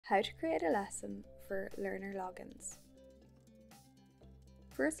How to create a lesson for learner logins.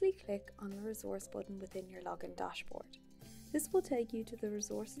 Firstly, click on the resource button within your login dashboard. This will take you to the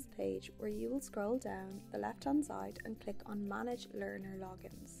resources page where you will scroll down the left-hand side and click on Manage Learner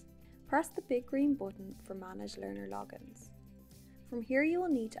Logins. Press the big green button for Manage Learner Logins. From here you will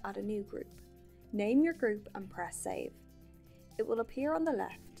need to add a new group. Name your group and press Save. It will appear on the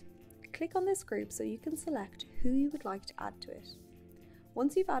left. Click on this group so you can select who you would like to add to it.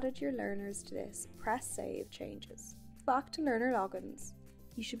 Once you've added your learners to this, press Save Changes. Back to Learner Logins.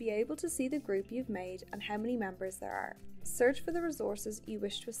 You should be able to see the group you've made and how many members there are. Search for the resources you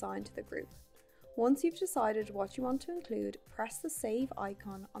wish to assign to the group. Once you've decided what you want to include, press the Save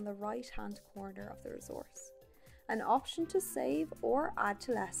icon on the right-hand corner of the resource. An option to save or add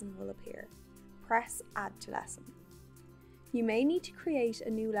to lesson will appear. Press Add to Lesson. You may need to create a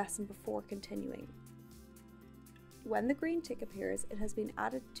new lesson before continuing. When the green tick appears, it has been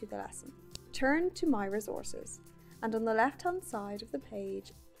added to the lesson. Turn to My Resources, and on the left-hand side of the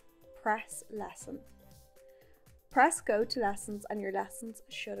page, press Lesson. Press Go to Lessons and your lessons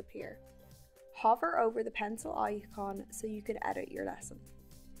should appear. Hover over the pencil icon so you can edit your lesson.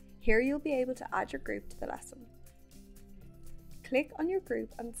 Here you'll be able to add your group to the lesson. Click on your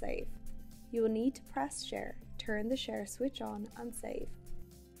group and save. You will need to press Share, turn the share switch on and save.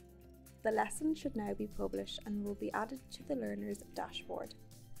 The lesson should now be published and will be added to the learner's dashboard.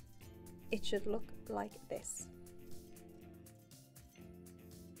 It should look like this.